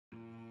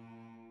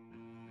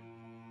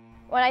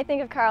When I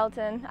think of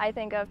Carleton, I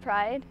think of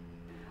pride.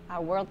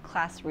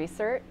 World-class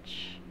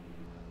research.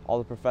 All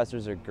the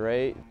professors are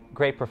great.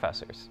 Great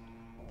professors.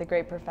 The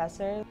great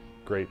professors.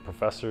 Great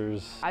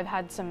professors. I've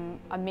had some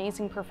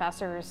amazing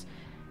professors.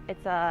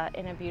 It's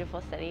in a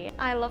beautiful city.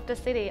 I love the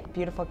city.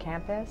 Beautiful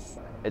campus.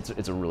 It's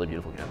a really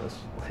beautiful campus,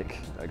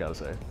 I gotta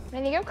say.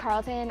 When I think of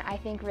Carleton, I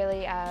think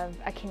really of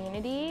a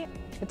community.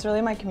 It's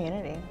really my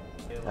community.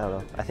 I don't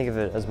know. I think of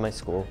it as my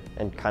school,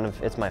 and kind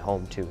of it's my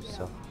home too,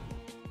 so.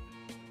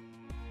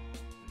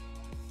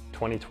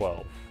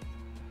 2012.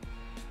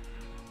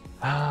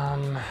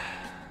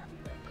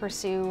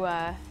 Pursue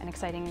an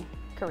exciting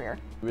career.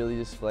 Really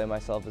display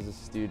myself as a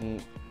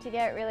student. To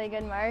get really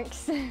good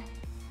marks.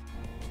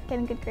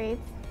 Getting good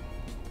grades.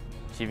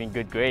 Achieving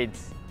good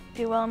grades.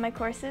 Do well in my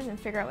courses and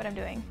figure out what I'm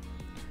doing.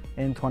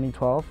 In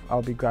 2012,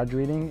 I'll be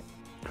graduating.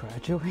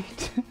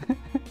 Graduate?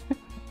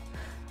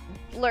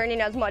 Learning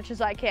as much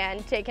as I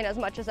can, taking as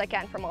much as I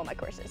can from all my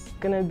courses. It's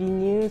gonna be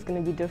new, it's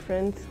gonna be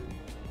different.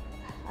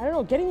 I don't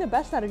know, getting the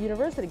best out of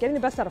university, getting the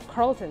best out of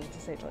Carleton,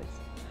 to say the least.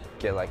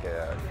 Get like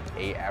a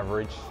A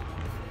average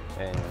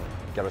and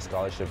get a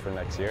scholarship for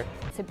next year.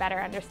 To better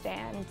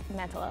understand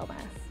mental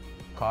illness.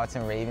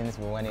 Carleton Ravens,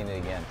 we're winning it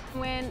again.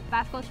 Win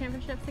basketball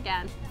championships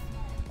again.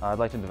 I'd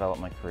like to develop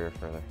my career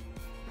further.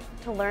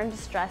 To learn to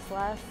stress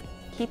less.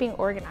 Keeping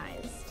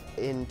organized.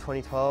 In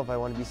 2012, I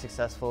want to be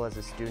successful as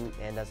a student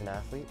and as an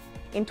athlete.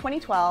 In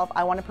 2012,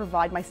 I want to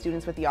provide my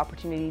students with the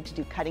opportunity to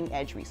do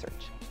cutting-edge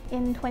research.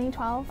 In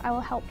 2012, I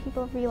will help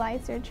people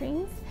realize their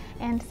dreams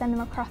and send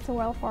them across the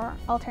world for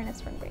alternative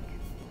spring break.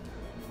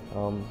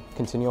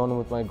 Continue on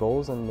with my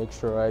goals and make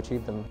sure I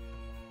achieve them.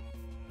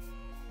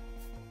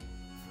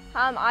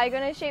 How am I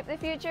going to shape the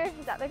future?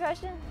 Is that the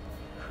question?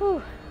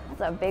 Whew,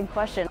 that's a big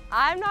question.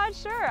 I'm not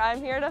sure.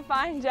 I'm here to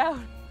find out.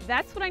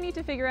 That's what I need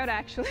to figure out,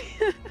 actually.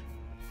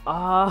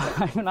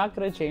 I'm not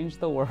going to change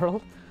the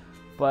world,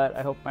 but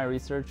I hope my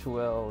research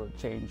will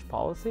change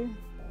policy.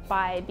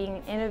 By being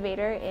an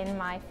innovator in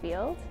my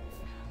field.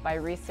 By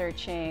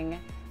researching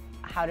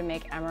how to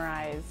make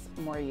MRIs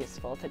more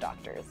useful to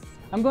doctors.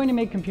 I'm going to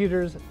make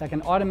computers that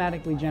can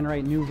automatically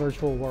generate new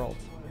virtual worlds.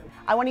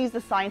 I want to use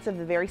the science of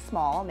the very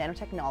small,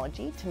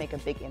 nanotechnology, to make a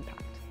big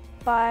impact.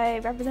 By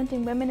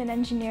representing women in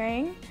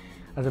engineering.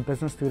 As a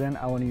business student,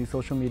 I want to use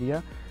social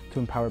media to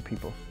empower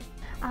people.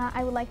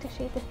 I would like to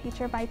shape the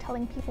future by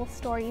telling people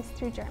stories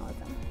through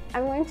journalism.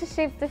 I'm going to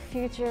shape the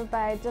future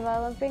by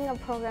developing a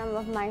program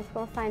of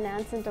mindful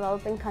finance in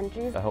developing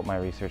countries. I hope my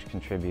research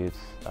contributes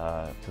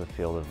to the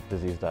field of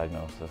disease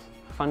diagnosis.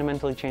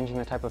 Fundamentally changing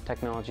the type of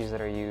technologies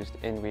that are used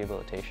in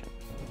rehabilitation.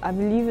 I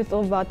believe it's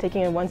all about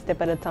taking it one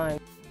step at a time.